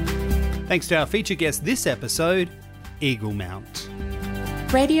 Thanks to our feature guest this episode, Eaglemont.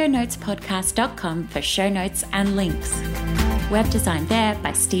 RadioNotesPodcast.com for show notes and links. Web design there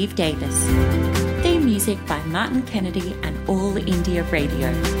by Steve Davis. Theme music by Martin Kennedy and All India Radio.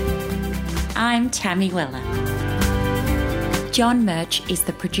 I'm Tammy Weller. John Murch is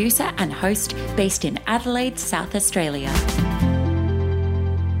the producer and host based in Adelaide, South Australia.